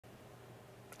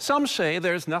Some say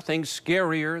there's nothing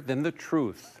scarier than the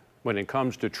truth. When it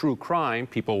comes to true crime,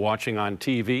 people watching on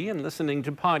TV and listening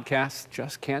to podcasts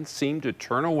just can't seem to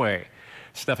turn away.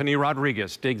 Stephanie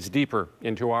Rodriguez digs deeper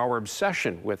into our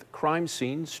obsession with crime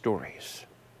scene stories.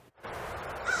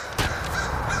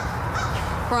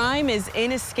 Crime is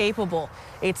inescapable.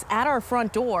 It's at our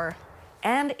front door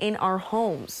and in our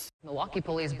homes. Milwaukee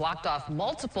police blocked off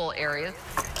multiple areas.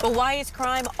 But why is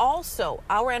crime also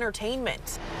our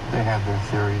entertainment? They have their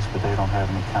theories, but they don't have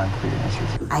any concrete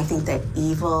answers. I think that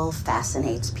evil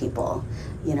fascinates people.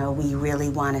 You know, we really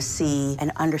want to see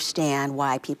and understand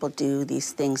why people do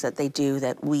these things that they do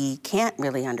that we can't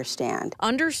really understand.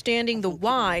 Understanding the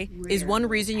why is one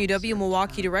reason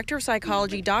UW-Milwaukee Director of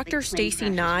Psychology Dr. Stacy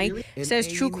Nye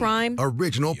says true crime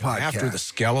original podcast after the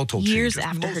skeletal years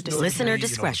after her listener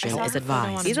discretion is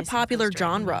advised is a popular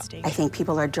genre. I think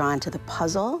people are drawn to the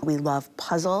puzzle. We love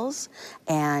puzzles,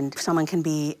 and someone can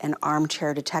be an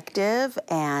armchair detective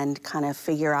and kind of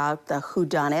figure out the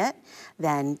whodunit,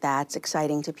 then that's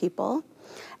exciting to people.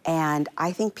 And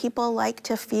I think people like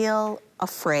to feel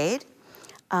afraid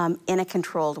in a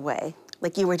controlled way.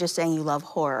 Like you were just saying, you love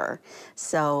horror.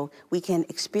 So we can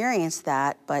experience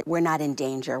that, but we're not in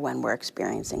danger when we're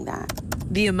experiencing that.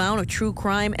 The amount of true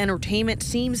crime entertainment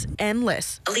seems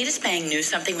endless. Alita Spang knew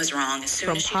something was wrong as soon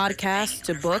From as she podcasts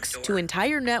to books to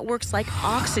entire networks like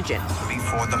Oxygen,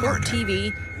 Court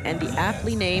TV, and the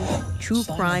aptly named True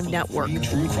Crime Network.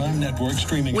 True Crime Network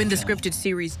streaming. When the scripted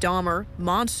series Dahmer,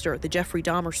 Monster, the Jeffrey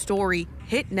Dahmer story,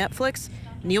 hit Netflix,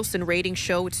 Nielsen ratings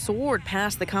show it soared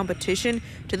past the competition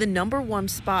to the #1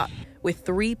 spot with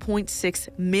 3.6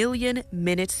 million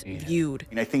minutes viewed.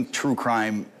 And I think true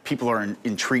crime, people are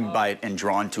intrigued by it and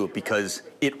drawn to it because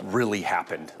it really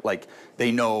happened. Like,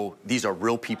 they know these are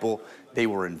real people, they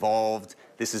were involved,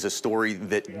 this is a story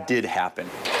that did happen.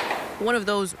 One of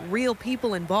those real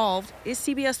people involved is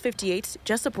CBS 58's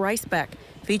Jessup Ricebeck,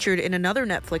 featured in another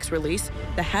Netflix release,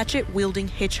 The Hatchet-Wielding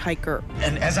Hitchhiker.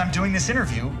 And as I'm doing this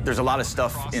interview, there's a lot of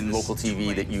stuff in local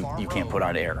TV that you can't put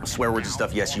on air. Swear words and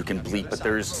stuff, yes, you can bleep, but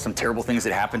there's some terrible things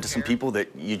that happen to some people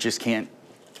that you just can't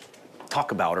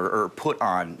talk about or put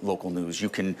on local news. You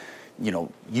can, you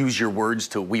know, use your words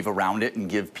to weave around it and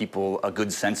give people a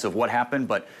good sense of what happened,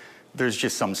 but there's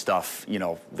just some stuff, you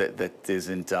know, that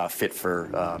isn't fit for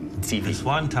TV. This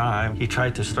one time, he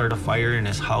tried to start a fire in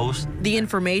his house. The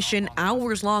information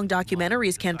hours-long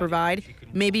documentaries can provide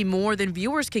may be more than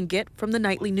viewers can get from the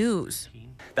nightly news.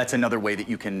 That's another way that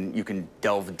you can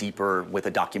delve deeper with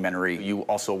a documentary. You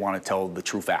also want to tell the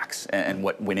true facts and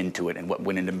what went into it and what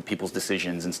went into people's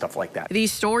decisions and stuff like that.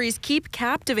 These stories keep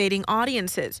captivating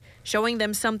audiences, showing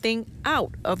them something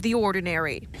out of the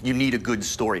ordinary. You need a good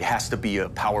story. It has to be a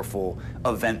powerful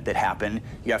event that happened.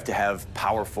 You have to have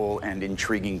powerful and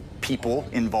intriguing people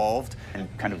involved and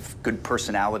kind of good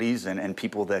personalities and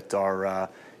people that are,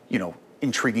 you know,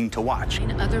 intriguing to watch.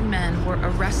 Other men were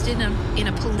arrested in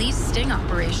a police sting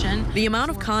operation. The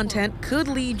amount of content could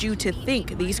lead you to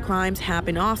think these crimes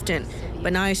happen often,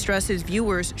 but Nye stresses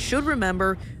viewers should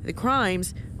remember the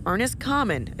crimes aren't as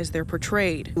common as they're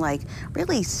portrayed. Like,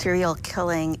 really, serial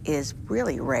killing is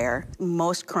really rare.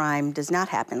 Most crime does not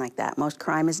happen like that. Most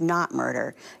crime is not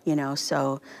murder, you know,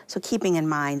 so keeping in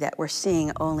mind that we're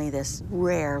seeing only this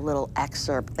rare little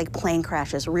excerpt, like plane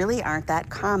crashes really aren't that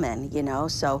common, you know,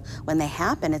 so when they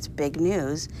happen, it's big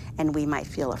news, and we might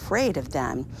feel afraid of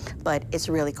them, but it's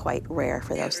really quite rare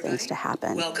for those things to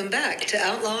happen. Welcome back to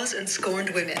Outlaws and Scorned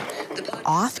Women.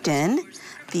 Often,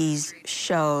 these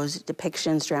shows,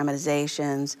 depictions,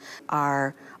 dramatizations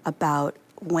are about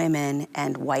women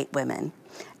and white women.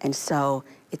 And so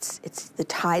the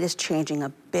tide is changing a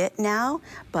bit now,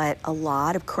 but a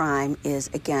lot of crime is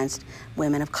against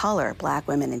women of color, Black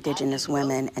women, Indigenous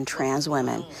women, and trans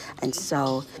women. And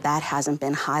so that hasn't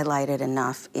been highlighted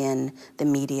enough in the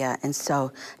media. And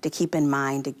so to keep in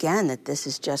mind, again, that this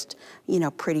is just, you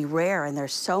know, pretty rare, and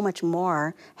there's so much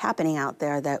more happening out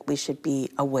there that we should be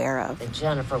aware of.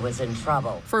 Jennifer was in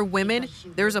trouble. For women,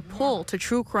 there's a pull to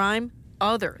true crime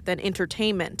other than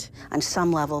entertainment. On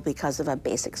some level, because of a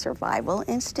basic survival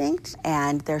instinct,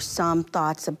 and there's some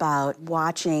thoughts about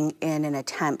watching in an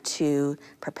attempt to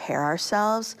prepare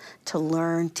ourselves, to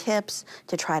learn tips,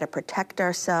 to try to protect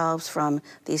ourselves from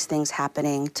these things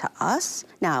happening to us.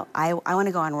 Now, I want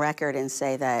to go on record and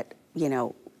say that, you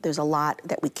know, there's a lot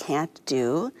that we can't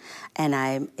do, and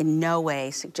I'm in no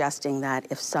way suggesting that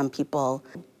if some people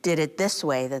did it this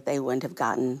way that they wouldn't have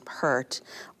gotten hurt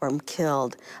or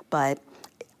killed, but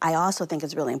I also think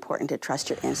it's really important to trust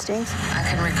your instincts. I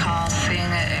can recall seeing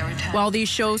it every time. While these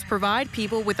shows provide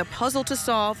people with a puzzle to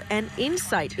solve and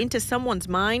insight into someone's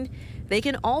mind, they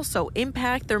can also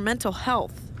impact their mental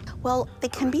health. Well, they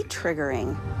can be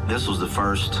triggering. This was the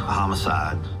first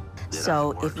homicide.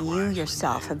 So if you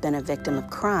yourself have been a victim of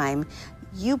crime,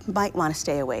 you might want to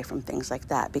stay away from things like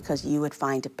that because you would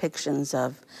find depictions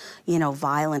of,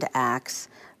 violent acts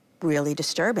really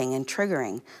disturbing and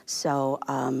triggering. So,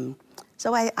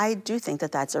 I do think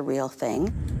that that's a real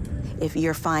thing. If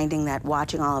you're finding that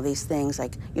watching all of these things,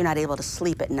 like you're not able to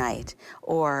sleep at night,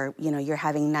 or you're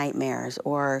having nightmares,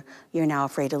 or you're now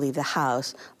afraid to leave the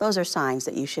house, those are signs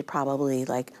that you should probably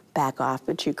back off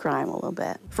with true crime a little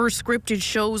bit. For scripted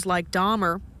shows like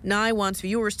Dahmer, Nye wants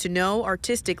viewers to know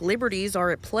artistic liberties are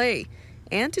at play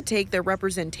and to take their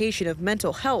representation of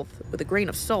mental health with a grain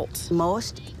of salt.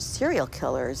 Most serial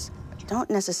killers don't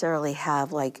necessarily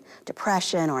have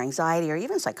depression or anxiety or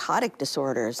even psychotic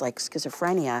disorders like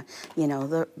schizophrenia.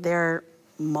 They're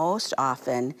most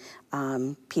often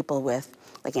people with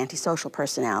antisocial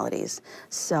personalities.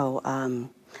 So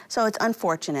it's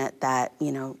unfortunate that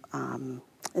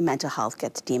mental health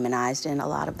gets demonized in a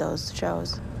lot of those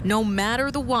shows. No matter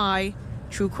the why,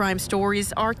 true crime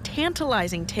stories are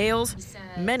tantalizing tales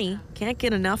many can't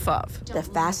get enough of. The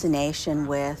fascination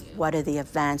with what are the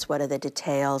events, what are the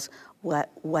details,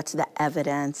 what's the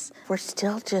evidence. We're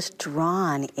still just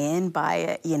drawn in by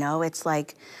it, It's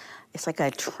like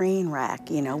a train wreck,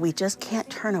 We just can't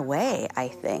turn away, I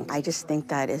think. I just think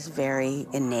that is very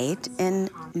innate in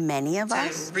many of us.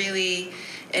 It's a really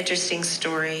interesting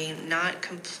story, not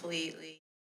completely.